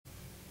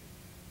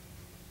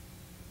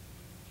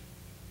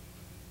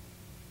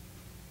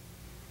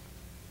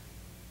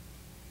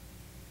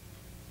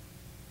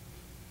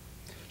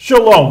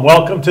Shalom,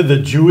 welcome to the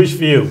Jewish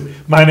View.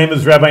 My name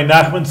is Rabbi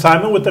Nachman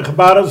Simon with the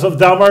Chabados of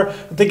Delmar,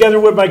 together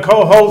with my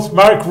co-host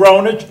Mark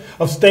Ronich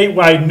of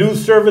Statewide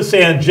News Service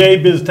and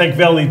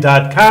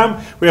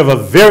jbiztechvalley.com. We have a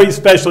very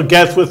special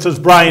guest with us,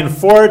 Brian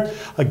Forte,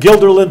 a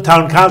Guilderland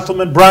Town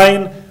Councilman.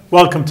 Brian,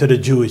 welcome to the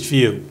Jewish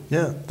View.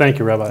 Yeah. Thank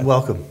you, Rabbi.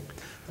 Welcome.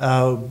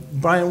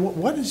 Brian,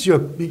 what is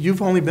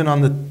you've only been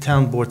on the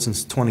town board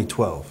since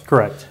 2012.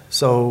 Correct.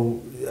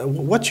 So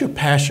what's your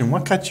passion?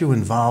 What got you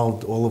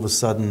involved all of a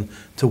sudden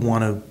to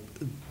want to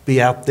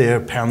be out there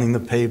pounding the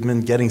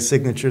pavement, getting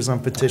signatures on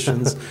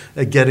petitions,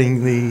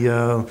 getting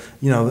the,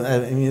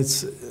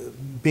 it's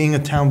being a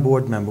town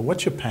board member.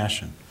 What's your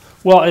passion?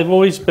 Well, I've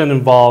always been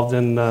involved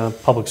in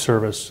public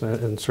service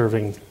and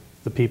serving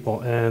the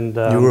people. And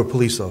You were a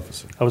police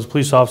officer. I was a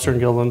police officer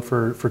in Guilderland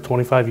for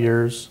 25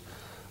 years.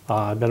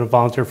 I've been a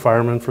volunteer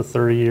fireman for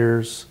 30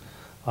 years.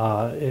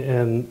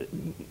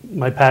 And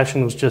my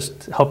passion was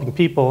just helping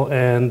people.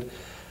 And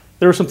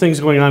there were some things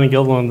going on in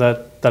Guilderland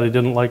that I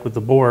didn't like with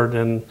the board.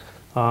 And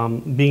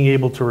being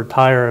able to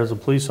retire as a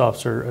police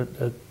officer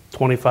at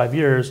 25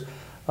 years,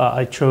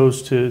 I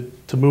chose to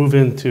move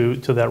into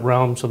that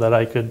realm so that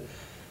I could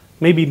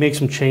maybe make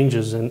some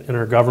changes in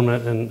our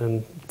government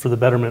and for the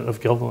betterment of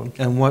Guilderland.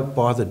 And what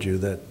bothered you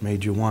that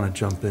made you want to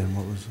jump in?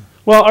 What was it?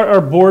 Well,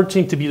 our board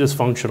seemed to be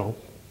dysfunctional.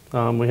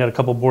 We had a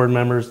couple board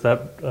members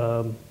that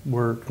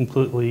were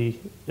completely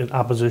in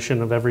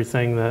opposition of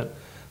everything that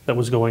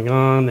was going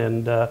on,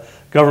 and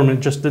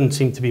government just didn't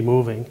seem to be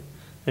moving.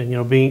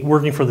 And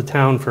working for the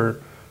town for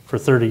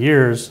 30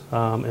 years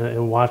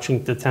and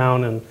watching the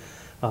town and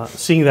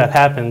seeing that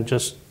happen,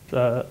 just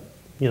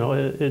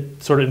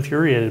it sort of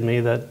infuriated me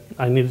that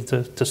I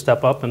needed to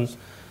step up and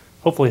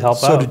hopefully help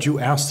out. So did you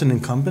oust an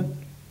incumbent?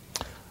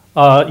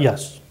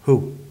 Yes.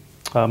 Who?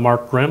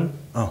 Mark Grimm.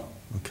 Oh,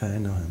 okay, I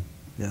know him.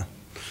 Yeah.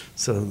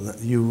 So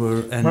you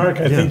were... And,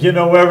 Mark, I think you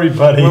know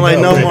everybody. Well, I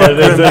know Mark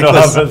Grimm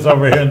because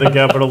over here in the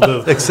Capitol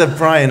District. Except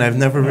Brian. I've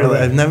never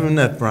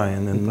met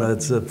Brian, and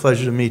it's a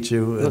pleasure to meet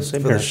you for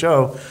the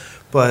show.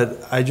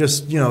 But I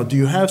just, do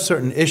you have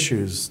certain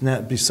issues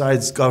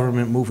besides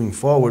government moving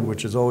forward,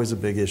 which is always a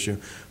big issue,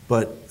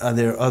 but are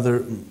there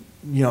other,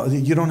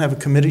 you don't have a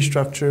committee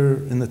structure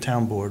in the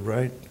town board,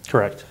 right?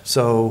 Correct.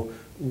 So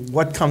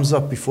what comes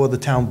up before the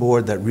town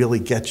board that really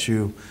gets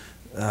you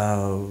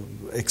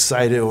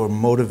excited or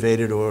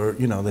motivated, or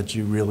that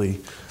you really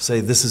say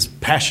this is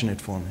passionate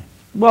for me?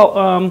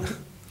 Well,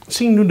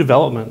 seeing new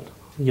development.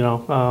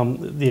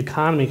 The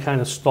economy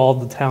kind of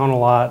stalled the town a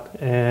lot,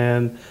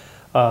 and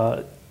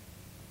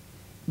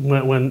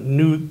when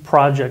new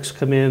projects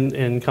come in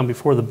and come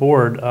before the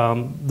board,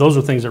 those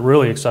are things that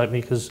really excite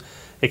me because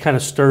it kind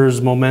of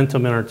stirs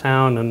momentum in our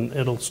town, and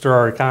it'll stir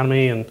our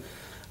economy. And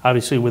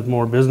obviously, with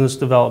more business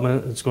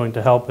development, it's going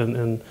to help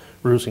in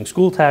reducing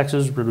school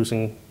taxes,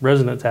 reducing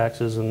resident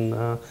taxes,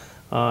 and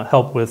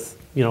help with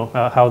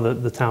how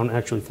the town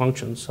actually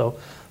functions. So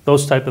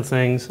those type of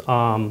things.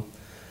 I'm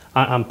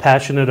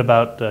passionate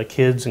about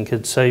kids and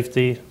kids'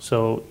 safety.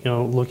 So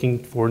looking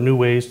for new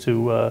ways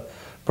to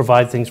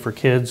provide things for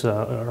kids.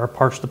 Our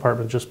Parks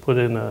Department just put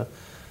in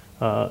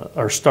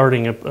are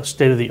starting a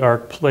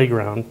state-of-the-art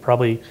playground,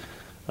 probably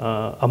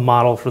a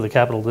model for the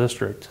Capital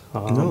District.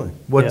 Really?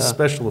 What's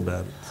special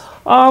about it?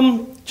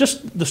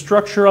 Just the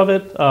structure of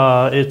it.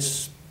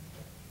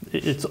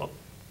 It's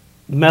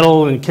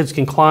metal and kids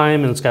can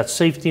climb, and it's got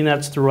safety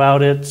nets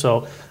throughout it.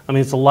 So,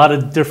 it's a lot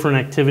of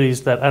different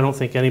activities that I don't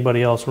think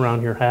anybody else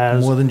around here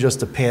has. More than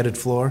just a padded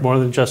floor? More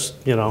than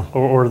just,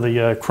 or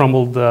the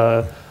crumbled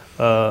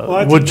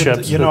wood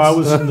chips. I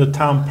was in the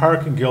town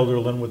park in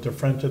Guilderland with the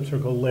Friendship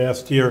Circle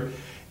last year,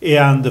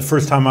 and the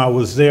first time I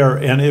was there,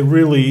 and it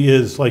really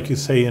is, like you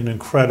say, an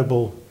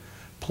incredible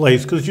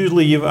place. Because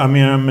usually, I'm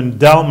in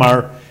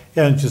Delmar,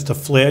 and it's just a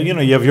flat, you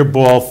have your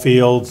ball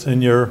fields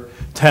and your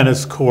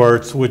tennis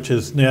courts, which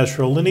is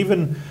natural, and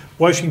even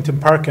Washington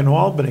Park in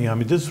Albany.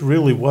 This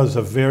really was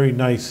a very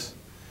nice,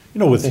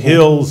 with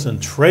hills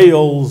and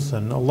trails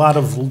and a lot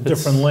of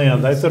different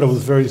land. I thought it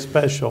was very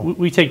special.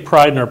 We take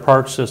pride in our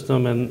park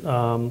system, and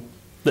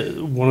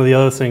one of the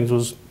other things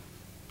was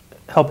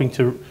helping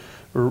to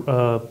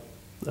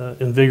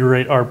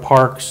invigorate our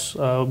parks.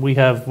 We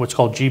have what's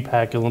called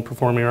GPAC, Guilderland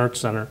Performing Arts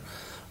Center,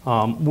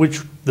 which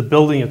the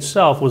building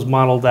itself was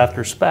modeled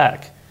after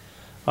SPAC.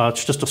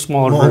 It's just a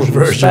smaller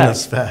version of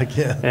SPAC.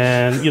 Yeah.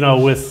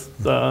 And with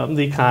the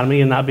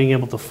economy and not being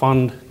able to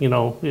fund,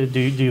 do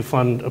you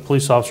fund a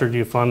police officer? Do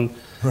you fund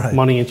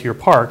money into your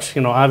parks?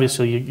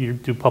 Obviously you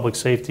do public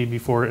safety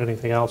before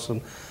anything else,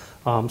 and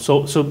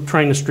so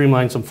trying to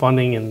streamline some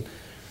funding and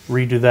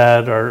redo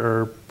that.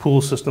 Our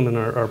pool system and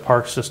our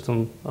park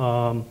system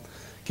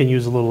can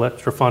use a little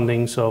extra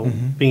funding, so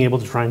being able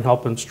to try and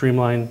help and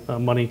streamline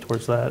money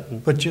towards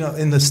that. But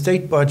in the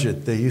state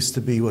budget, there used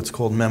to be what's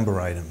called member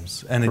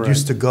items, and it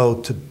used to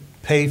go to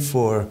pay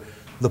for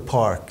the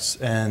parks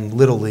and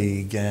Little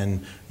League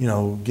and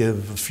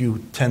give a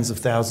few tens of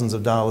thousands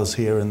of dollars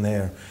here and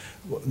there.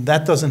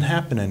 That doesn't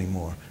happen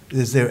anymore.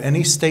 Is there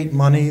any state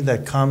money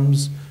that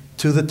comes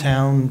to the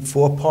town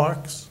for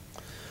parks?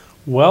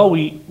 Well,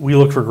 we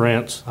look for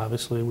grants,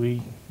 obviously.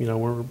 We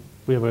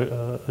have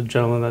a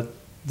gentleman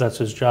that's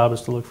his job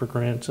is to look for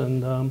grants.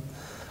 And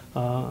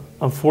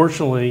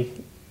unfortunately,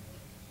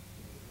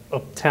 a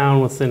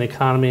town with an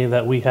economy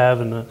that we have,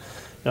 and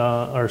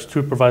our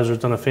supervisor has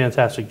done a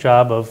fantastic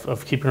job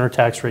of keeping our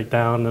tax rate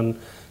down and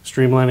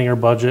streamlining our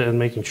budget and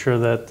making sure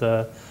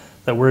that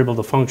that we're able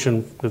to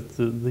function with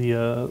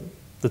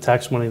the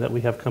tax money that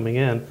we have coming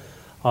in.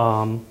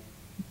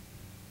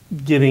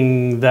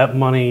 Getting that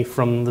money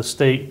from the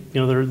state,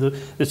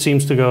 it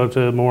seems to go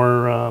to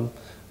more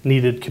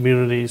needed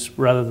communities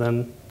rather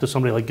than to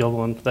somebody like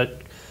Guilderland that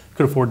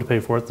could afford to pay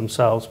for it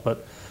themselves.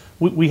 But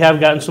we have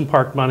gotten some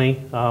park money.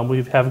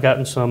 We have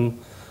gotten some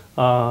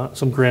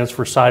grants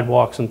for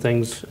sidewalks and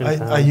things.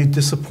 Are you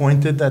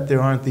disappointed that there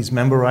aren't these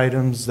member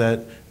items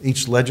that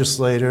each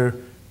legislator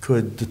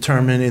could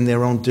determine in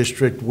their own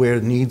district where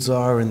needs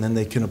are, and then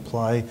they can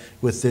apply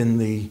within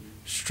the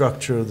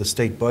structure of the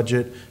state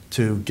budget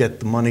to get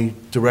the money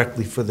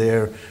directly for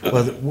their,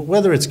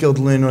 whether it's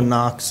Guilderland or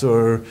Knox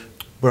or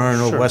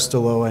Byrne or Sure.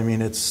 Westerlo? I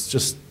mean, it's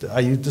just,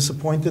 are you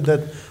disappointed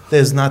that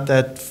there's not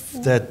that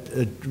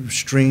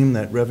stream,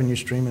 that revenue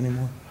stream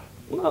anymore?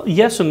 Well,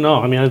 yes and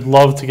no. I mean, I'd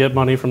love to get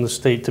money from the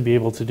state to be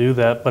able to do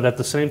that, but at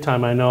the same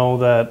time, I know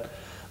that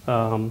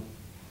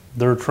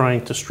they're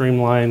trying to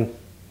streamline,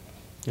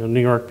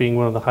 New York being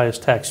one of the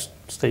highest tax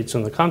states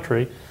in the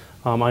country.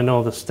 I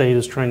know the state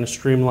is trying to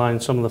streamline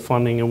some of the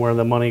funding and where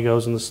the money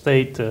goes in the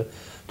state to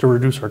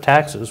reduce our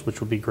taxes, which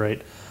would be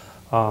great.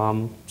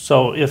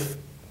 So if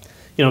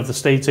the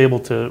state's able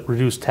to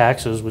reduce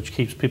taxes, which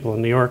keeps people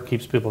in New York,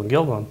 keeps people in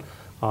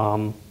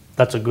Guilderland,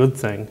 that's a good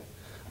thing.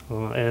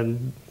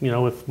 And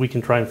if we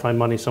can try and find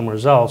money somewhere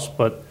else,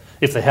 but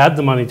if they had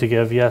the money to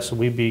give, yes,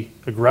 we'd be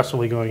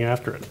aggressively going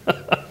after it.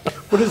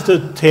 What is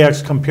the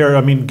tax compared?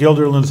 I mean,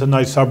 Guilderland's a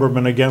nice suburb,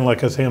 and again,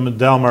 like I say, I'm in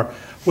Delmar.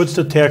 What's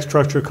the tax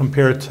structure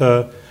compared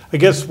to? I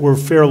guess we're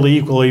fairly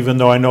equal, even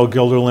though I know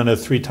Guilderland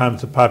has 3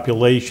 times the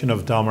population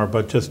of Delmar,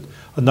 but just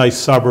a nice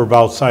suburb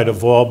outside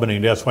of Albany.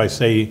 That's why I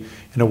say,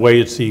 in a way,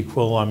 it's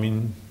equal. I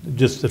mean,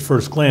 just at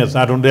first glance,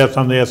 I'm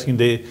asking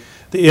the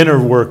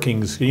inner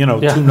workings. Yeah.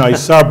 2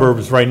 nice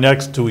suburbs right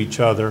next to each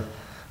other.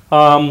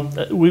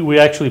 We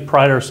actually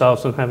pride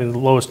ourselves on having the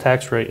lowest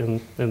tax rate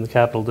in the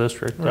Capital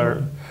District.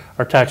 Mm-hmm.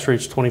 Our tax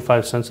rate's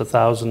 25 cents a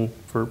thousand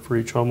for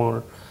each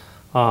homeowner,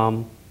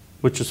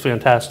 which is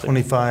fantastic.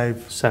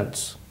 25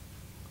 cents.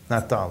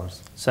 Not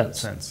dollars. Cents.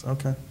 Cents,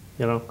 okay.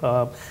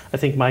 I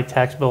think my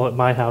tax bill at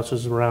my house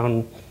is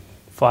around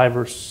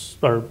was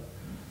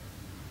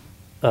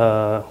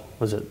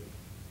it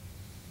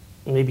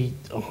maybe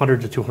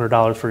 $100 to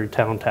 $200 for your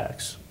town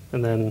tax,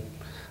 and then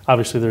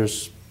obviously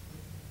there's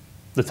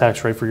the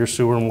tax rate for your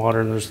sewer and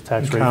water, and there's the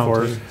tax rate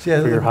for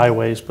your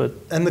highways.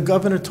 And the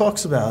governor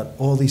talks about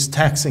all these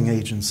taxing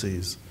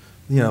agencies,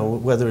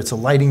 whether it's a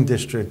lighting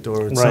district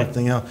or it's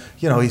something else.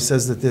 He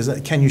says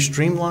that can you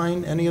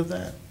streamline any of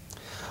that?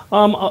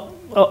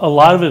 A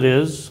lot of it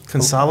is.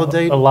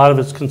 Consolidate? A lot of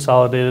it's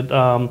consolidated.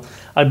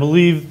 I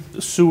believe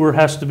sewer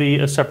has to be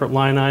a separate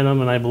line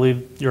item, and I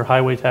believe your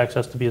highway tax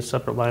has to be a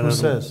separate line item. Who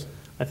says?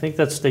 I think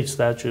that's state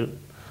statute.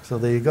 So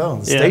there you go.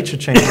 The state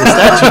should change the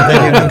statute,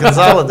 then you can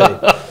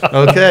consolidate.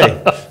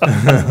 Okay.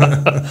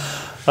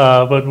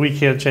 But we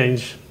can't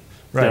change.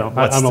 Right.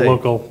 I'm a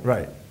local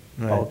right.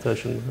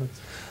 politician.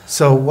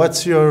 So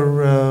what's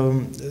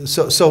your,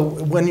 so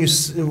when you,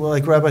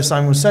 like Rabbi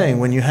Simon was saying,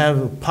 when you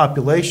have a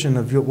population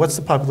of what's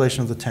the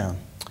population of the town?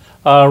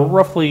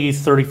 Roughly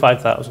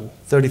 35,000.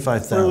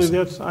 35,000.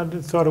 Really, I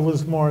thought it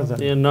was more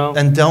than. Yeah, no.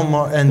 And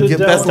Delmar, and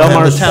Delmar's the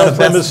town of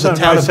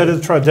Bethlehem. I said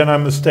it's right, then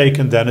I'm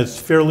mistaken then. It's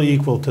fairly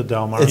equal to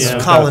Delmar. It's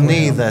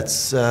Colony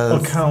that's,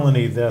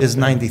 Colony that is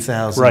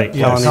 90,000. Right.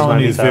 Yeah,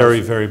 Colony is 90,000.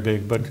 very, very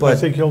big, but I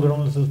think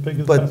Guilderland is as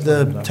big as But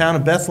the Bethlehem, town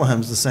of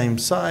Bethlehem's the same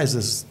size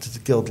as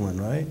Guilderland,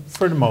 right?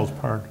 for the most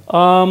part.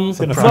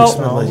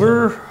 Approximately.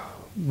 Well,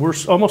 we're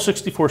almost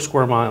 64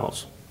 square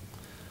miles.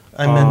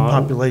 I meant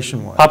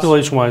population-wise.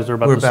 Population-wise, they're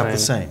about We're the same. about the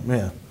same,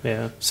 yeah.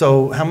 Yeah.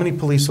 So how many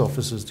police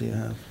officers do you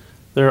have?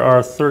 There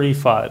are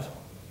 35.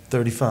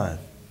 35.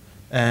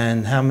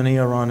 And how many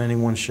are on any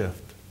one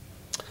shift?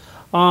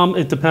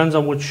 It depends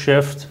on which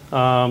shift.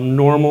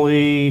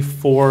 Normally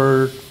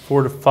 4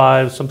 to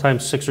 5,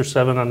 sometimes 6 or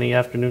 7 on the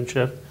afternoon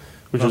shift,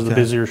 which is the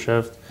Okay. busier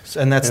shift.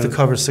 And that's to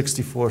cover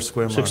 64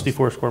 square miles?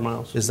 64 square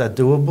miles. Is that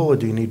doable, or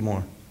do you need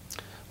more?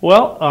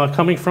 Well,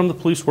 coming from the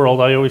police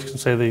world, I always can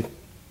say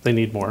they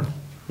need more,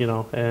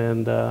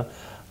 and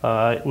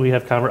I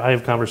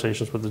have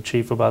conversations with the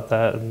chief about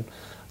that, and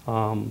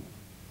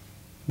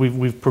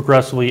we've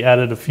progressively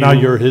added a few. Now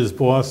you're his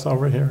boss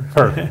over here?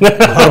 Her.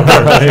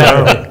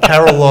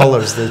 Carol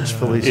Lawler's the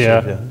police chief,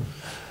 Yeah.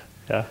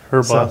 Yeah,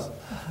 her boss.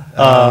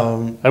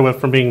 I went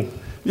from being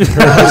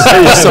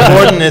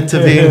subordinate to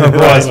being her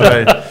boss,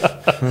 right?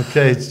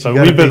 Okay. So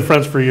we've been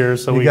friends for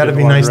years. So you got to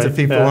be nice to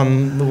people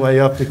on the way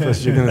up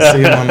because you're going to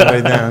see them on the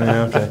way down.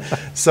 Yeah, okay.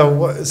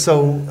 So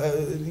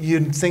you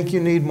think you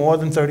need more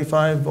than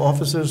 35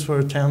 officers for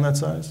a town that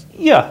size?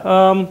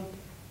 Yeah.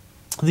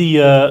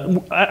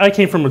 I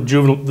came from the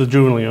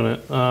juvenile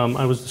unit.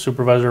 I was the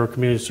supervisor of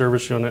community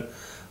service unit,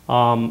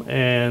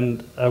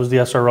 and I was the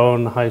SRO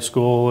in high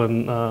school,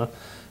 and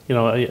you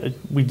know,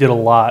 we did a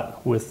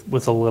lot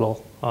with a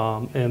little,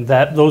 and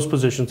those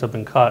positions have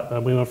been cut.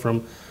 We went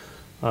from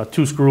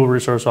 2 school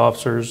resource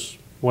officers,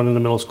 1 in the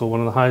middle school, 1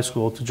 in the high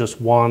school, to just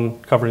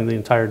 1 covering the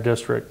entire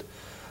district.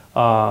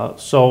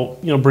 So,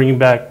 you know, bringing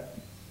back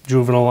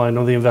juvenile, I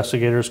know the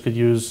investigators could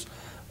use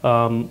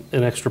an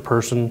extra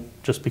person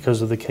just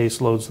because of the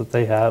caseloads that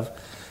they have.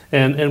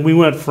 And we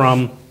went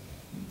from,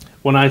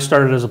 when I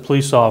started as a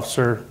police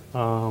officer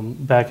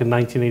back in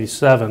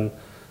 1987,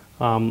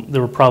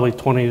 there were probably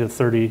 20 to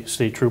 30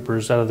 state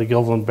troopers out of the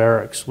Guilderland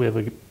barracks. We have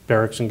a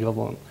barracks in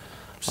Guilderland.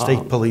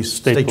 State police,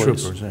 state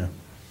troopers, yeah.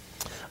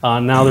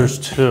 Now there's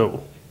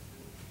 2.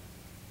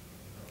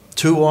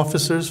 2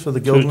 officers for the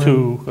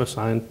Guilderland? 2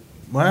 assigned.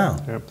 Wow.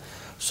 Yeah.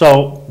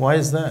 So, why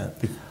is that?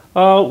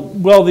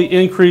 well, the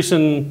increase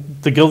in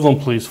the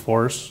Guilderland police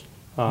force.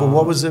 Well,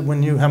 what was it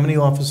when how many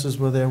officers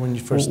were there when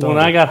you first started?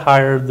 When I got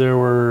hired, there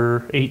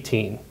were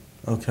 18.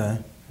 Okay.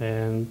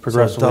 And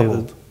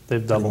progressively,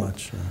 they've doubled.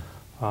 Much,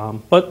 yeah.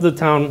 But the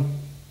town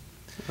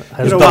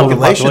has the doubled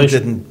population the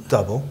population. didn't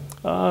double.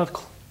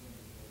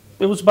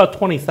 It was about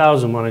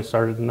 20,000 when I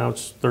started, and now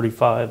it's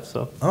 35,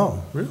 so.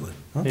 Oh, really?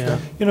 Okay. Yeah.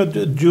 You know,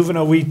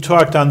 Juvenile, we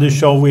talked on this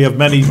show, we have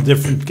many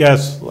different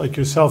guests like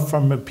yourself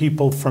from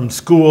people from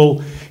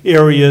school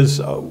areas,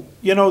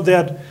 you know,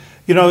 that,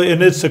 you know,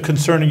 and it's a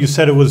concern, and you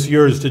said it was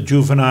yours, the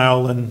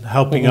juvenile and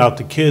helping out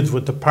the kids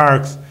with the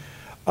parks.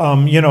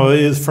 You know,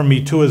 it is for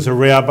me too as a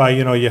rabbi,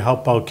 you know, you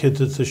help out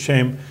kids, it's a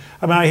shame.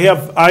 I mean,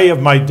 I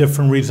have my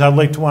different reasons. I'd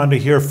like to want to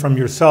hear from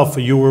yourself.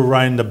 You were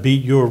riding the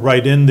beat, you were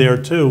right in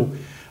there too.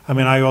 I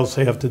mean, I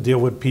also have to deal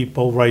with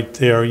people right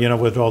there, you know,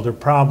 with all their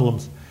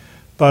problems.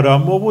 But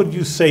what would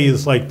you say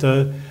is like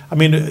I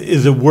mean,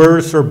 is it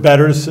worse or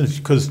better since,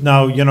 because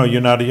now, you know,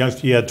 you're not a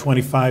youngster, you had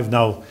 25,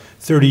 now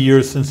 30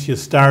 years since you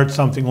started,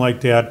 something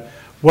like that.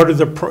 What are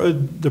the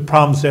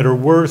problems that are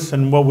worse,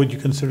 and what would you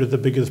consider the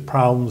biggest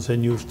problems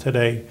in youth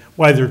today?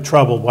 Why they're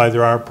trouble, why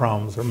there are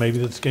problems, or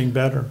maybe it's getting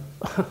better?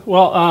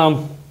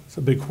 Well, it's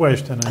a big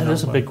question. It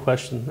is a big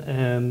question,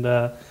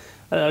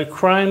 and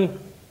crime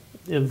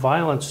and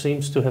violence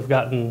seems to have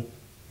gotten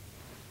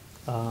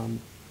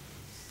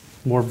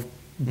more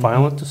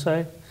violent, to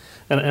say,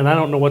 and I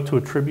don't know what to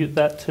attribute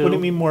that to. What do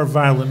you mean more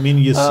violent?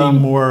 Meaning you see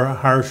more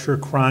harsher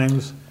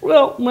crimes?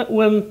 Well,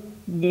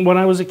 when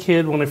I was a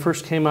kid, when I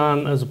first came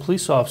on as a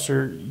police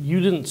officer, you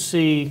didn't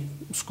see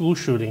school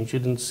shootings. You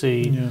didn't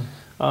see, you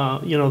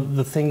know,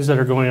 the things that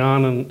are going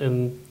on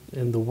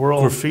in the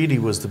world. Graffiti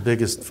was the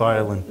biggest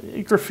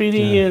violent.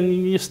 Graffiti, and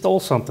you stole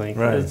something.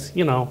 Right. It's,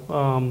 you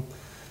know,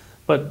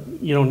 but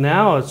you know,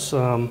 now it's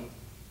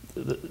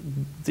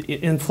the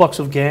influx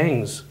of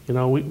gangs. You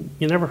know,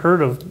 you never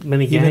heard of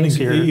many gangs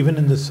here. Even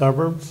in the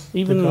suburbs?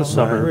 Even in the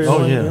suburbs.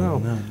 Oh, yeah. You know.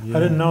 No, yeah. I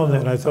didn't know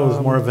that. I thought it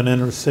was more of an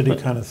inner city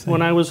kind of thing.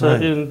 When I was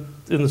in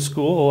the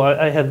school,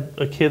 I had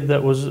a kid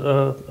that was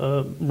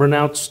a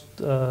renounced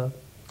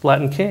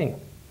Latin king.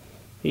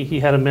 He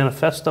had a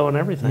manifesto and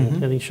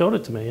everything, and he showed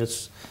it to me.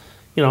 It's,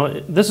 you know,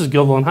 this is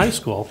Guilderland High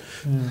School.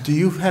 Do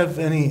you have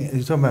any,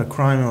 you're talking about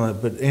crime and all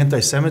that, but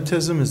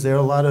anti-Semitism, is there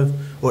a lot of,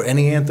 or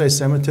any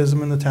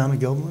anti-Semitism in the town of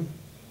Guilderland?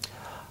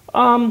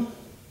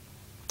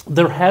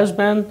 There has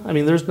been. I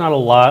mean, there's not a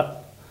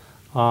lot.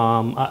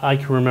 I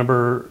can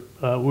remember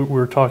we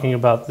were talking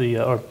about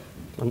the,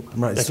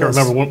 Right. I can't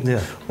remember one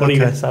of you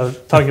guys. I was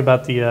talking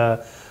about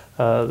the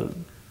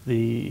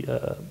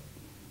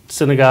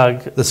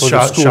synagogue, The school,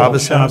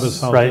 Shabbos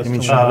house? right? You mean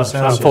Shabbos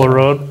on house? Fuller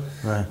Road.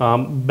 Right.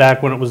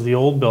 Back when it was the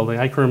old building,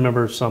 I can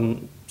remember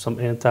some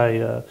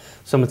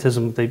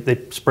anti-Semitism. They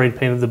sprayed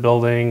painted the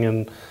building,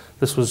 and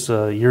this was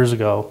years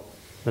ago,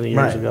 many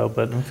years ago.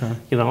 But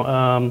you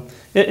know,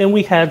 and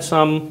we had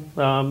some,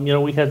 you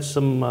know, we had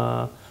some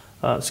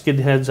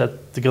skinheads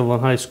at the Guilderland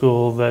High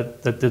School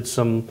that did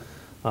some.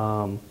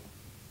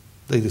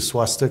 They did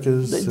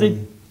swastikas.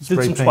 They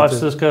did some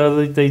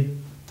swastika. They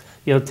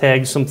you know,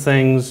 tagged some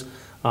things,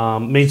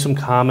 made some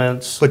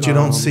comments. But you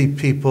don't see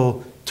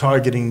people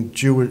targeting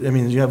Jewish. I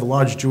mean, you have a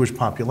large Jewish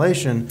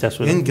population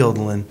in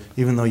Guilderland,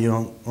 even though you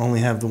don't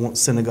only have the one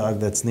synagogue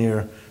that's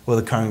near, or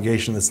the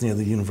congregation that's near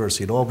the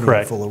University at Albany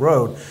on Fuller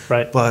Road.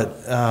 Right. But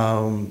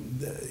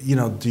you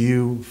know, do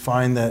you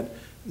find that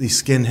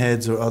these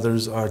skinheads or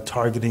others are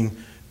targeting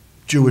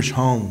Jewish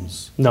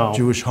homes? No.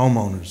 Jewish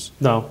homeowners?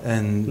 No.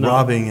 And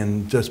robbing,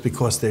 and just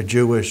because they're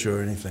Jewish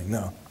or anything?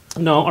 No.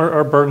 No,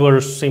 our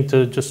burglars seem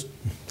to just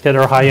hit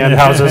our high-end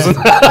houses.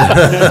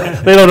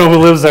 They don't know who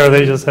lives there.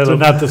 They just hit them.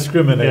 Not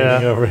discriminating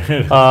over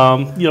it.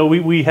 You know,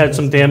 we had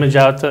some damage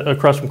out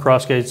across from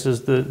Crossgates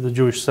is the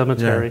Jewish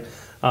cemetery.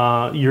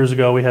 Years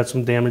ago, we had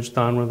some damage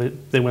done where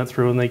they went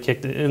through and they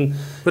kicked it in.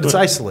 But it's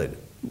isolated.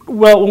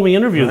 Well, when we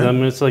interviewed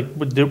them, it's like,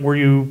 were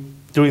you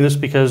doing this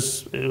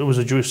because it was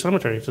a Jewish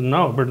cemetery? He said,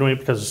 no, we're doing it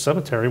because it's a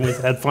cemetery, and we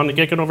had fun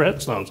kicking over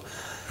headstones.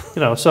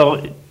 You know,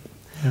 so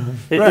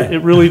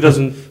it really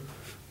doesn't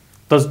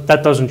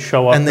that doesn't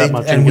show up that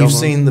much. And we've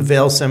seen the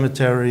Vale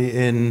Cemetery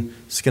in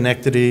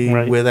Schenectady,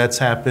 Right. where that's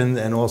happened,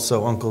 and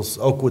also Uncle's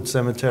Oakwood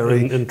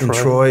Cemetery In in Troy.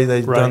 Troy,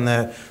 they've Right. done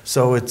that.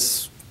 So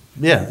it's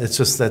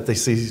just that they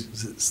see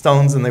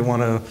stones and they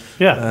want to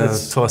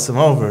toss them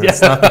over.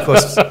 It's not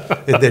because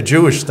they're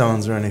Jewish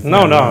stones or anything.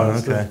 No.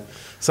 Okay.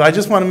 So I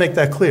just want to make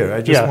that clear.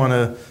 I just want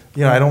to,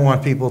 I don't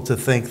want people to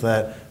think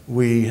that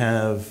we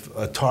have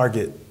a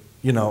target,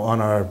 on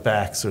our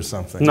backs or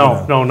something.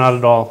 No, not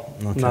at all.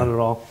 Okay. Not at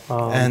all.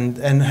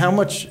 And how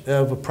much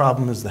of a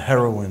problem is the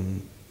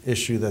heroin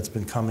issue that's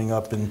been coming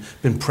up and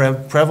been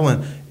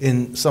prevalent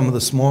in some of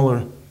the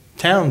smaller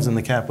towns in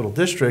the Capital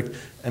District?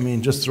 I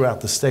mean, just throughout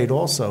the state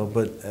also.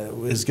 But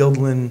is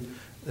Guilderland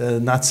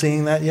not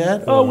seeing that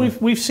yet? Oh,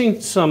 we've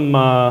seen some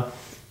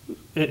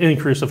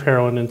increase of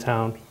heroin in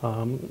town.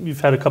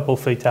 We've had a couple of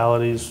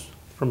fatalities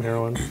from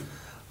heroin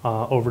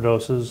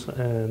overdoses,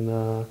 and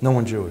no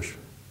one Jewish.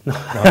 No,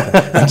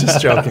 okay. I'm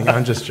just joking.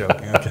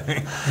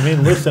 Okay. I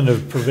mean, listen,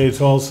 it pervades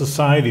all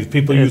societies.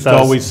 People used to does.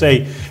 always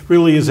say,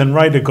 really isn't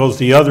right, it goes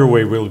the other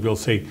way, really. We'll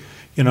say,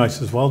 I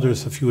says, well,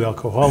 there's a few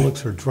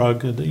alcoholics or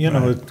drug, Right.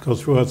 it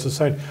goes throughout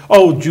society.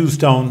 Oh, Jews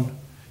don't.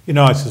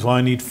 I says, well,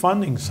 I need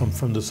funding, some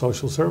from the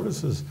social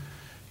services,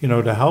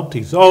 to help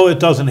these. Oh, it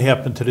doesn't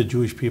happen to the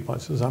Jewish people. I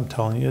says, I'm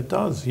telling you it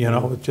does.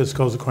 It just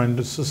goes according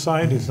to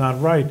society. It's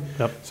not right.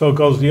 Yep. So it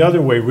goes the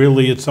other way.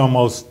 Really, it's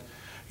almost,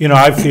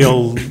 I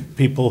feel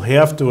people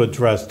have to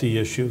address the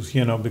issues,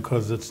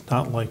 because it's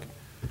not like,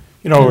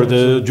 or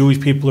the Jewish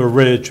people are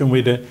rich and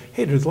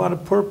hey, there's a lot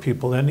of poor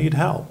people that need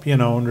help,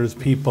 and there's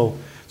people.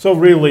 So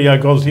really,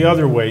 it goes the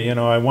other way.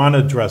 I want to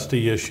address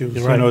the issues.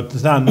 You're right.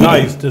 It's not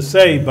nice to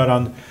say,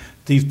 but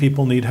these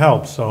people need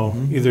help. So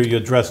either you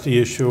address the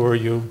issue or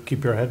you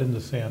keep your head in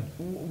the sand.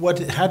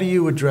 How do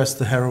you address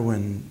the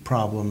heroin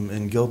problem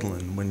in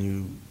Guilderland when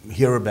you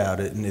hear about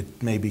it and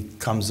it maybe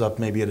comes up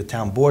maybe at a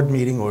town board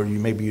meeting, or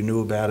maybe you knew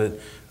about it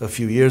a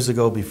few years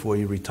ago before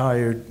you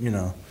retired?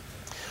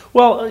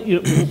 Well,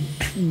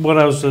 when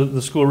I was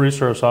the school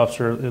resource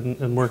officer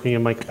and working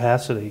in my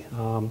capacity,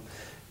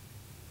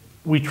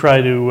 we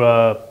try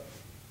to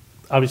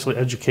obviously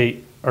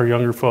educate our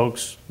younger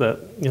folks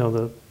that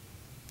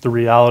the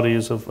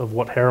realities of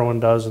what heroin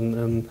does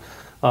and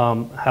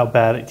how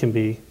bad it can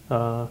be.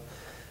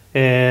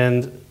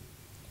 And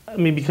I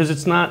mean, because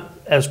it's not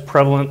as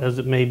prevalent as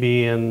it may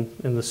be in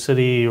the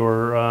city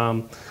or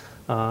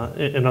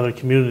in other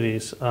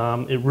communities,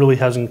 it really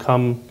hasn't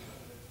come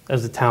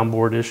as a town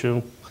board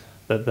issue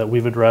that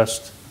we've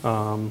addressed.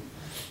 I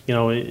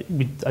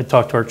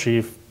talked to our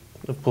chief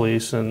of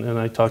police and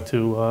I talked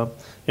to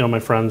my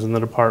friends in the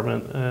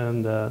department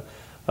and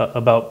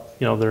about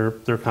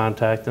their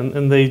contact,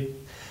 and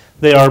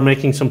they are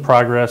making some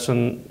progress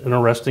and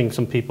arresting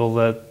some people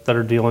that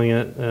are dealing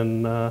it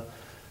and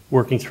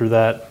working through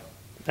that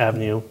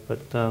avenue.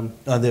 But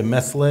are there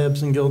meth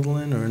labs in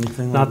Guilderland or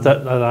anything not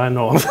like that I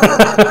know of.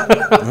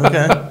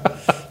 Okay.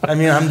 I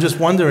mean, I'm just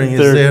wondering,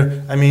 is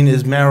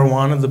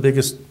marijuana the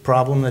biggest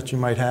problem that you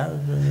might have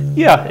in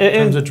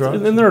terms of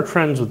drugs? And there are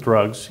trends with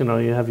drugs. You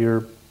have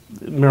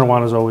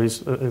marijuana is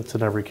always, it's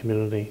in every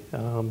community,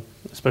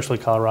 especially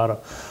Colorado.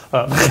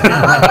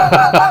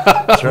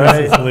 That's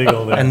right. It's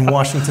legal there. And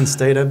Washington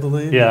State, I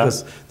believe. Yeah.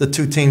 Because the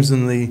two teams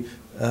in the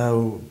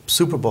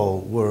Super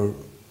Bowl were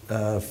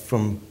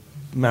from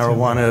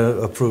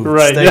marijuana-approved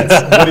Right. states.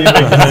 What do you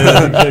make of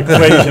the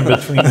equation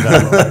between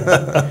them?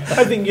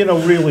 I think,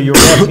 really, you're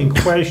asking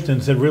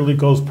questions that really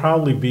goes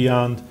probably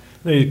beyond,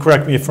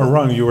 correct me if I'm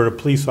wrong, you were a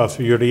police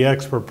officer, you're the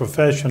expert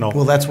professional.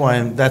 Well, that's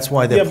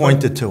why they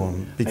pointed to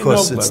him,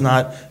 because it's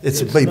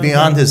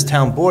beyond his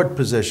town board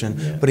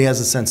position, but he has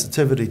a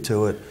sensitivity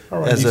to it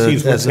He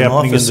sees what's an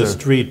happening officer. in the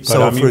street, but So,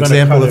 you're for gonna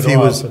example, cut if it he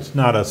off. was It's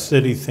not a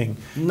city thing,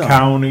 No.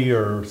 county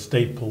or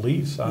state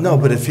police. I No,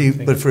 don't but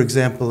know, for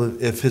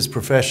example, if his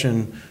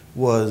profession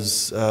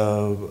was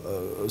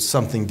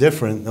something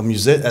different,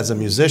 as a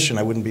musician,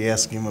 I wouldn't be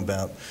asking him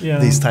about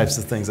these types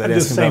of things. I'd I'm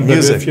ask just him about saying,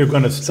 music. but if you're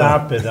going to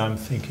stop it, I'm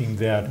thinking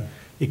that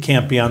it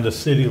can't be on the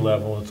city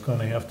level. It's going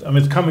to have to. I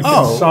mean, it's coming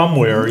from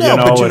somewhere. No,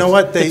 but you know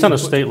what? It's on a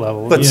state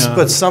level.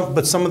 But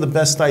some of the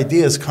best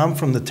ideas come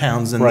from the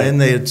towns, and then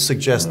they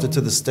suggest it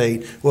to the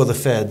state or the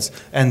feds,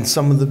 and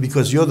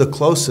because you're the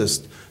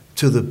closest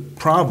to the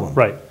problem.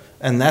 Right.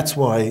 And that's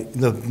why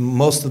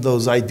most of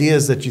those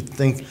ideas that you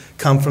think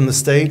come from the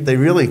state, they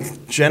really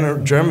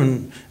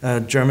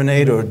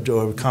germinate or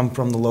come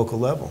from the local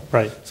level.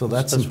 Right. So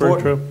that's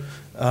important. Very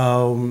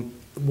true.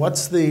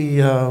 What's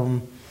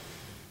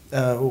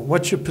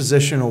your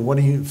position, or what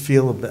do you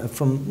feel about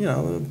from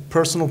a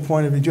personal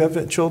point of view? Do you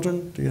have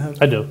children?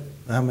 I do.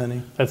 How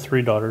many? I have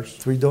 3 daughters.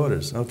 3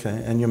 daughters.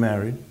 Okay, and you're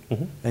married,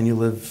 and you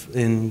live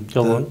in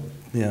Guilderland.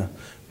 Yeah.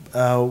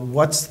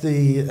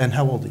 And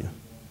how old are you?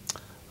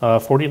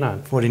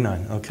 49.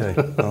 49, okay.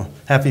 Well,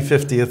 happy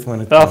 50th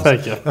when it comes. Oh,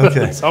 thank you.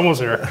 Okay. It's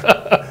almost here.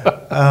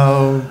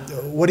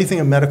 What do you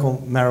think of medical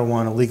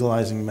marijuana,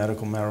 legalizing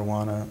medical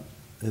marijuana?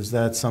 Is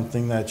that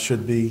something that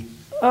should be?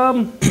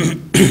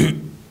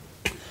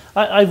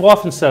 I've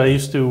often said I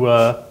used to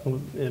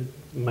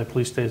in my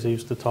police days, I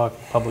used to talk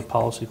public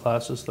policy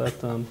classes that,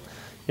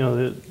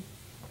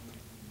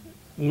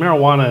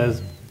 marijuana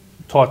is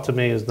taught to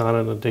me is not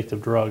an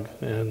addictive drug,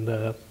 and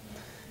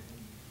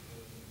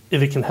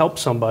if it can help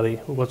somebody,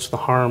 what's the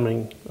harm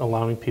in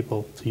allowing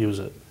people to use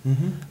it?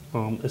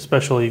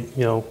 Especially,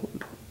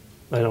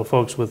 I know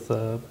folks with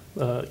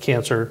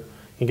cancer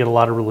can get a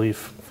lot of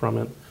relief from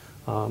it,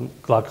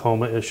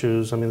 glaucoma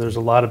issues. I mean, there's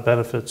a lot of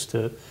benefits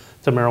to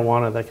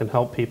marijuana that can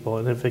help people,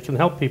 and if it can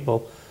help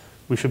people,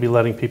 we should be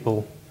letting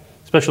people,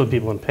 especially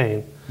people in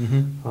pain,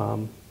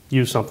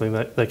 use something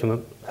that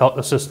can help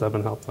assist them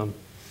and help them.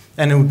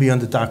 And it would be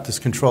under doctor's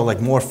control,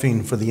 like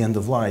morphine for the end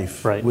of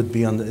life Right.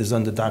 is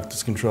under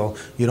doctor's control.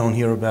 You don't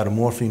hear about a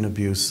morphine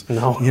abuse,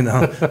 No.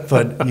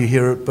 but you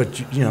hear it.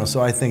 But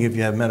so I think if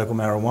you have medical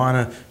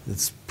marijuana,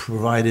 it's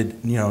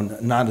provided,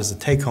 not as a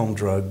take-home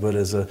drug, but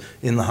as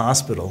in the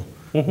hospital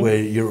where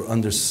you're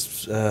under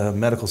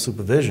medical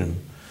supervision.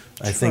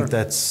 I think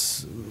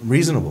that's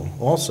reasonable,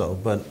 also.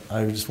 But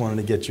I just wanted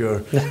to get your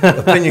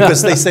opinion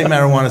because they say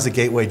marijuana is a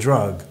gateway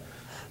drug,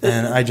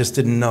 and I just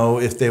didn't know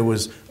if there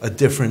was a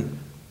different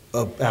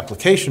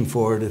application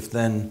for it, if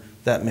then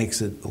that makes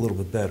it a little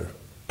bit better.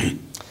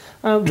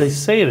 They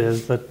say it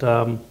is, but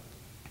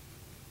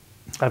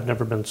I've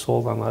never been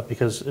sold on that,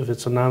 because if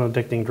it's a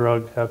non-addicting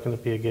drug, how can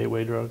it be a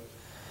gateway drug?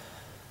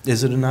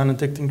 Is it a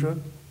non-addicting drug?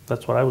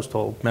 That's what I was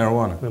told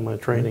Marijuana? in my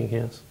training,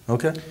 yes.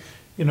 Okay.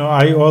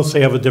 I also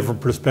have a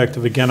different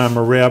perspective. Again, I'm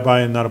a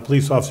rabbi and not a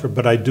police officer,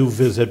 but I do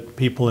visit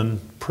people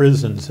in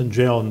prisons and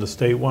jail in the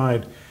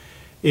statewide.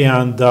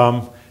 And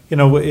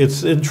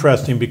it's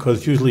interesting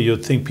because usually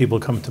you'd think people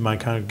come to my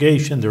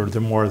congregation, they're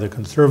more the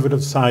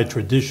conservative side,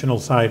 traditional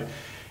side,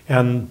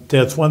 and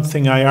that's one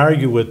thing I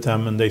argue with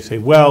them, and they say,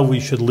 well, we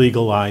should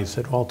legalize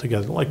it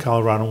altogether, like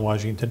Colorado and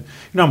Washington.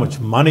 You know how much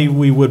money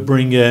we would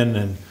bring in,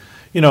 and,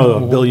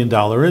 $1 billion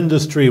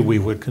industry, we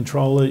would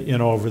control it,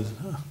 over the...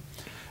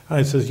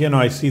 I says,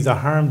 I see the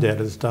harm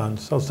that is done.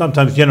 So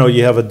sometimes,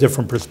 you have a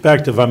different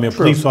perspective. I mean, a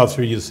police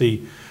officer, you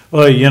see,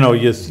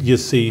 you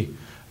see,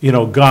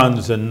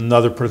 guns, and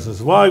another person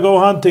says, well, I go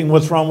hunting,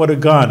 what's wrong with a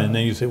gun? And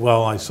then you say,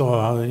 well, I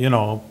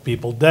saw,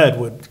 people dead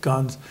with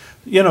guns.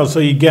 So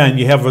again,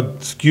 you have a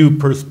skewed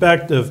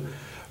perspective,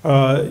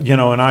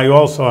 and I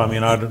also,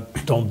 I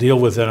don't deal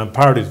with it in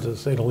parties, to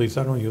say the least.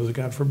 I don't use it,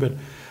 God forbid.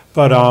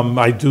 But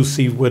I do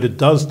see what it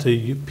does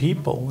to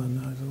people,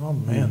 and I said, oh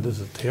man, this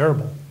is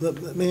terrible.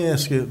 Let me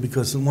ask you,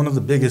 because one of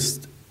the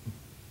biggest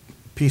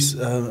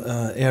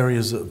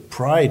areas of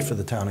pride for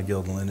the town of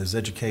Guilderland is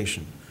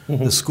education.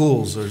 The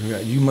schools,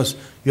 you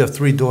have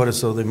 3 daughters,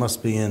 so they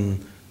must be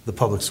in the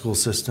public school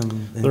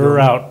system. They're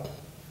out.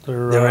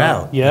 They're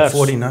out? Yes.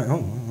 49,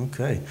 oh,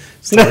 okay.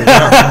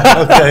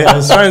 Okay, I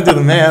was trying to do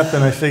the math,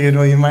 and I figured,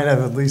 well, you might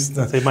have at least...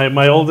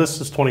 My oldest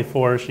is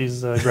 24.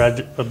 She's a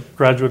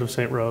graduate of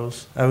St.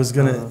 Rose. I was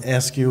going to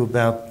ask you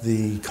about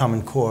the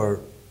Common Core,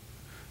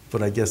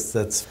 but I guess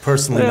that's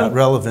personally not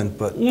relevant,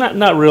 but...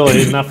 Not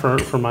really, not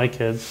for my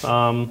kids.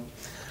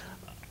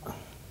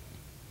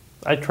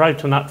 I try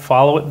to not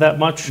follow it that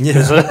much.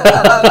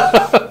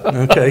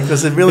 Okay,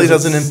 because it really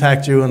doesn't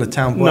impact you on a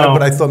town board, No.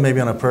 but I thought maybe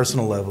on a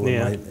personal level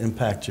it might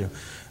impact you.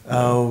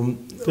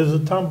 Does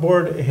the town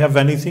board have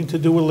anything to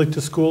do with like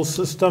the school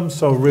system?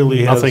 So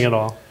really Nothing at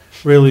all.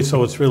 Really,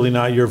 so it's really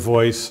not your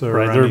voice or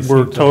Right, anything?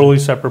 we're totally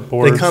separate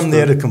boards. They come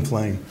there to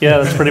complain. Yeah,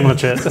 that's pretty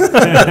much it.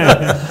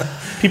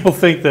 People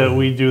think that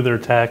we do their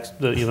tax,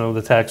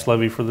 the tax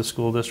levy for the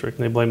school district,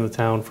 and they blame the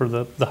town for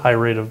the high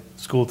rate of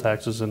school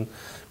taxes, and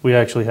we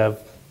actually have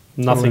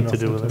nothing to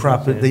do with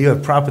it. You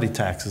have property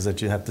taxes that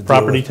you have to deal with.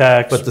 Property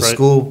tax, but the right.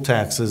 school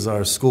taxes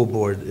are a school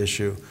board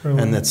issue,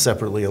 Really? and that's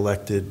separately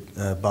elected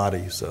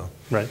body, so.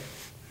 Right.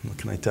 What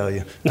can I tell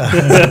you?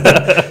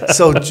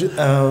 So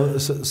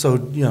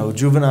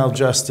juvenile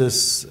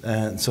justice,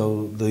 and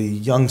so the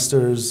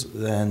youngsters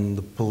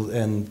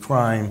and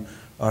crime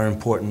are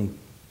important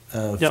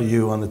for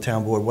you on the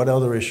town board. What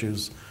other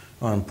issues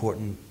are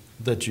important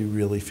that you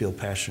really feel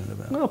passionate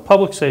about? Well,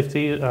 public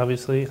safety,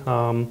 obviously,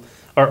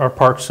 our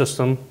park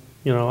system.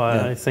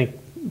 I think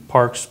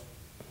parks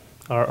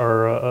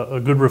are a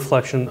good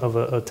reflection of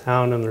a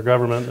town and their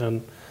government.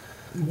 And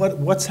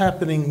what's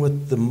happening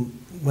with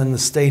when the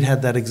state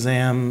had that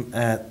exam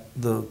at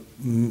the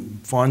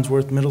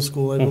Farnsworth Middle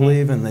School, I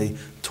believe, and they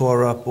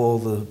tore up all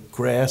the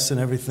grass and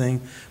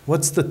everything?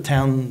 What's the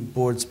town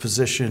board's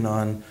position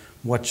on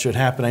what should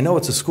happen? I know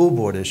it's a school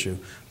board issue,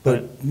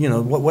 but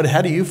right.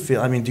 How do you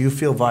feel? I mean, do you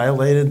feel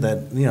violated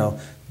that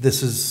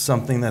this is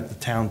something that the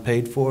town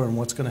paid for, and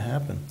what's going to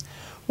happen?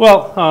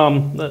 Well,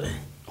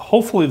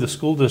 hopefully the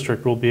school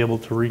district will be able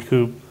to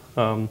recoup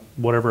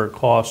whatever it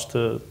costs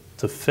to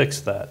fix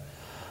that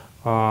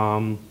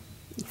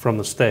from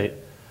the state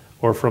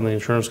or from the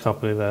insurance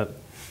company that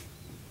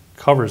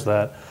covers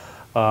that.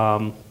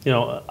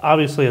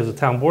 Obviously as a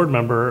town board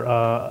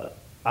member,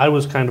 I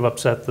was kind of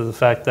upset to the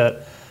fact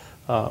that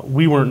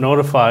we weren't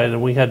notified,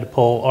 and we had to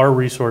pull our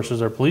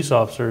resources, our police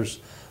officers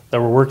that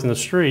were working the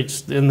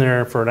streets, in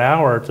there for an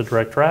hour to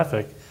direct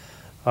traffic.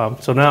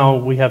 So now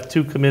we have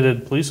 2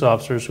 committed police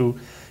officers who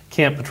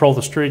can't patrol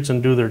the streets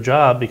and do their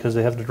job because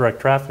they have to direct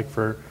traffic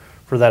for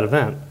that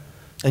event.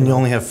 And you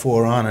only have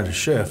 4 on at a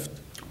shift.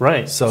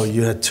 Right. So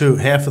you had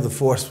half of the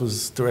force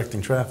was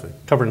directing traffic.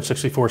 Covering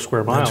 64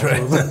 square miles,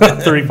 That's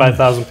right.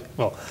 35,000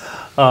 people.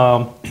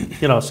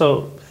 You know,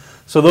 so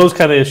those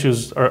kind of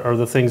issues are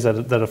the things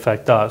that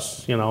affect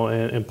us, you know,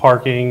 and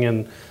parking,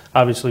 and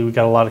obviously we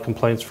got a lot of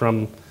complaints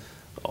from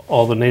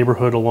all the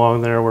neighborhood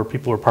along there where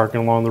people are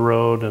parking along the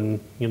road, and,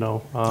 you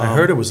know. I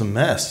heard it was a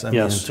mess.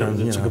 Yes, in terms,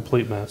 it's a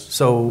complete mess.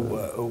 So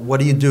what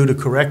do you do to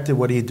correct it?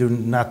 What do you do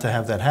not to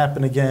have that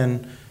happen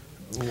again?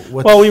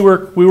 Well, we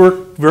work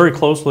very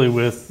closely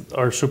with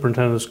our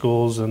superintendent of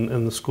schools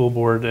and the school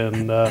board,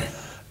 and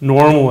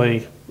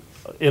normally,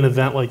 an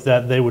event like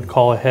that, they would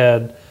call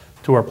ahead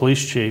to our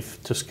police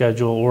chief to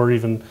schedule, or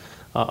even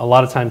a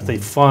lot of times they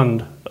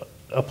fund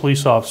a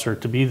police officer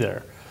to be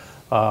there.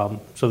 So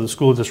the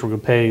school district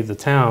would pay the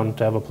town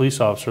to have a police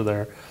officer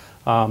there.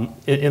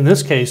 In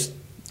this case,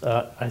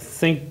 I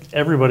think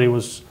everybody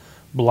was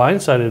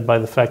blindsided by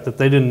the fact that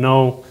they didn't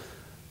know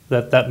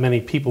that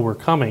many people were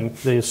coming.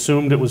 They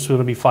assumed it was going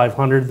to be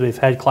 500. They've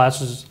had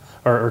classes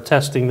or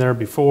testing there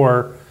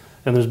before,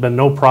 and there's been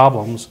no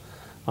problems.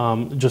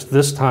 Just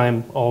this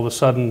time, all of a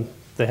sudden,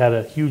 they had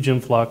a huge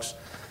influx,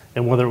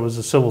 and whether it was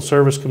the Civil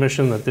Service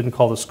Commission that didn't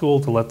call the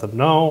school to let them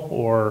know,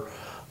 or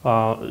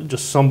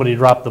just somebody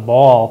dropped the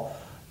ball,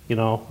 you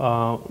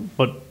know.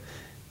 But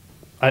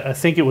I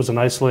think it was an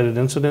isolated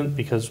incident,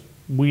 because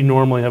we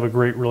normally have a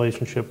great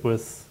relationship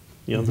with,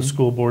 you know, the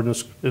school board and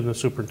the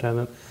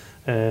superintendent,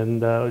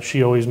 and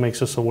she always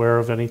makes us aware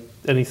of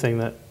anything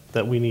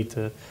that we need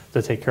to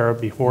take care of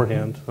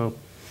beforehand. So.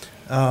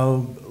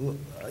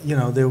 You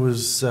know, there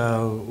was,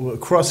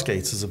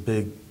 Crossgates is a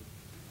big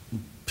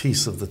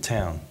piece of the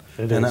town.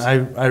 It and is.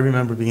 I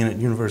remember being at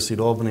University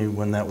of Albany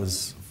when that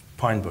was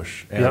Pine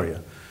Bush area.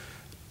 Yep.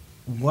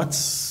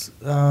 What's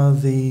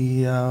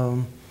you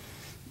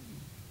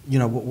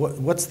know,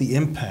 what's the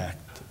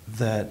impact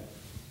that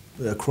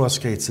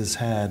Crossgates has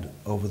had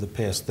over the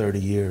past 30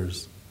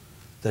 years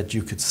that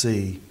you could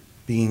see,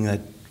 being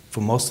that for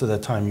most of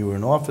that time you were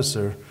an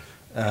officer?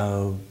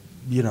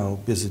 You know,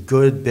 is it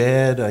good,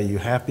 bad? Are you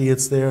happy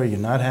it's there? Are you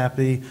not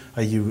happy?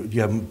 Do you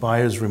have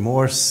buyer's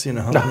remorse? You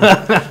know.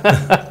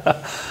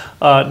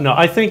 No,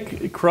 I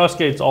think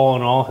Crossgates, all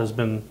in all, has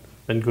been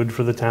good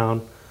for the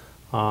town.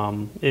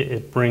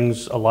 It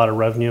brings a lot of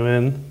revenue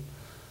in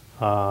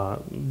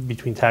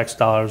between tax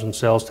dollars and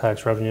sales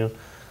tax revenue.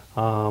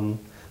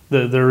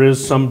 There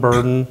is some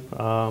burden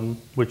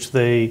which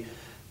they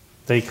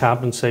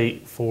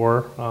compensate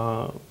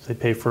for. They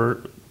pay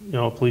for, you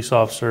know, a police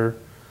officer.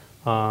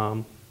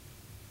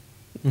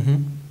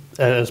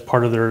 As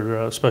part of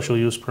their special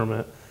use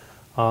permit.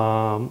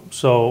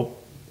 So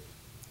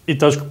it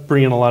does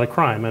bring in a lot of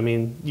crime. I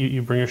mean,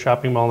 you bring a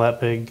shopping mall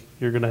that big,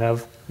 you're going to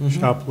have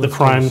the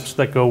crimes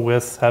that go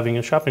with having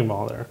a shopping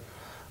mall there.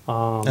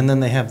 And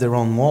then they have their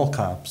own mall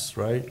cops,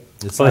 right?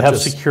 So they have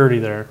security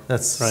there.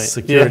 That's right.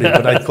 security,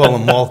 but I call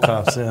them mall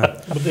cops,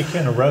 yeah. But they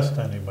can't arrest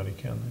anybody,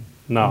 can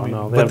they? No, I mean,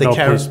 no. But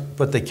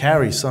they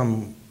carry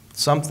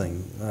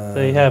something.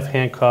 They have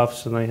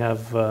handcuffs, and they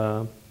have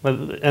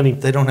any.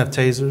 They don't have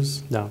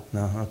tasers? No.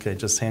 No, okay,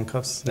 just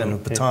handcuffs No, and a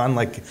baton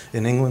like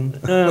in England?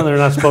 They're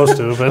not supposed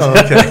to, but. Oh,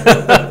 okay.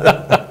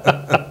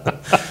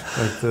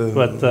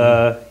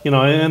 But, you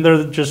know, and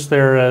they're just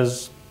there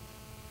as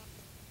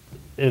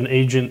an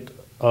agent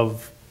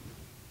of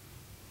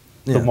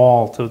the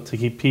mall to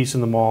keep peace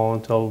in the mall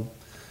until,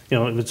 you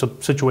know, if it's a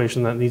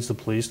situation that needs the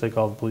police, they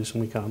call the police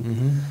and we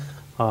come.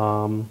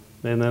 And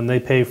then they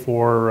pay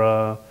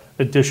for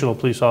additional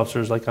police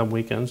officers, like on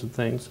weekends and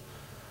things.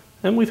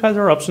 And we've had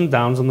our ups and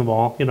downs in the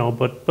mall, you know,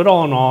 but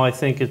all in all, I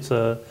think it's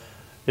a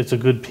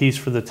good piece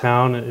for the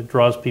town. It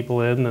draws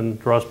people in and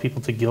draws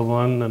people to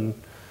Guilderland. And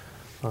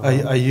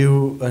are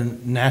you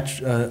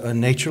a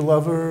nature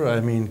lover? I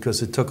mean,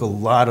 because it took a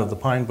lot of the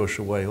pine bush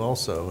away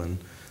also, and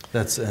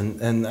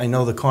and I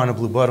know the Carner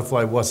blue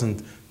butterfly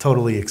wasn't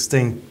totally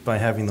extinct by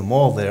having the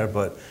mall there,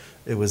 but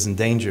it was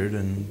endangered.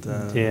 And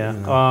yeah. You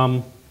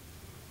know.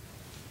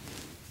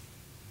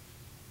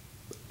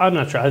 I'm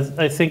not sure.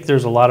 I think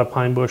there's a lot of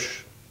pine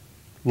bush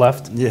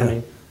left. Yeah, I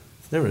mean,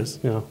 there is.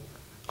 You know,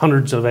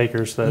 hundreds of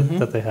acres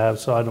that they have,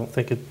 so I don't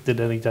think it did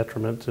any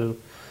detriment to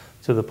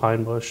the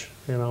pine bush.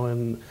 You know,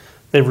 and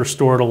they've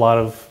restored a lot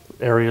of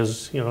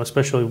areas. You know,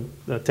 especially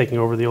taking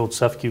over the old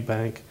Sefcu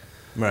Bank,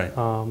 right?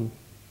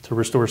 To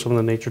restore some of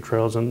the nature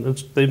trails, and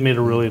they've made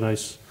a really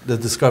nice. The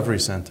Discovery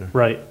Center.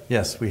 Right.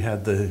 Yes, we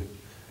had the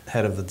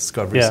head of the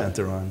Discovery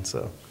Center on,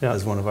 so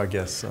as one of our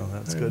guests, so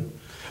that's good.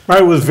 All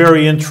right, it was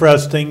very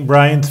interesting,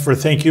 Brian.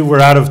 Thank you.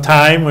 We're out of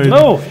time.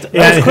 Oh,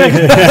 that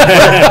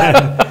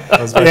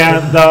was quick.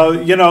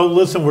 And you know,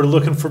 listen, we're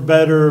looking for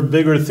better,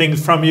 bigger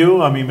things from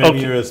you. I mean,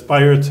 maybe you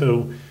aspire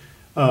to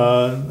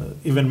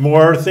even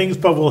more things,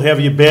 but we'll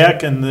have you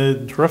back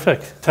and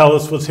terrific. Tell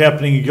us what's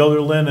happening in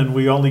Guilderland, and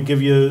we only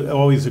give you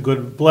always a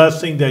good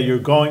blessing that you're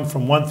going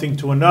from one thing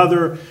to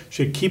another.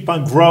 Should keep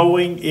on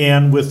growing,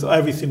 and with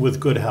everything with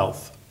good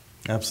health.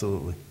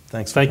 Absolutely.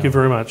 Thanks. Thank you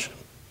very much.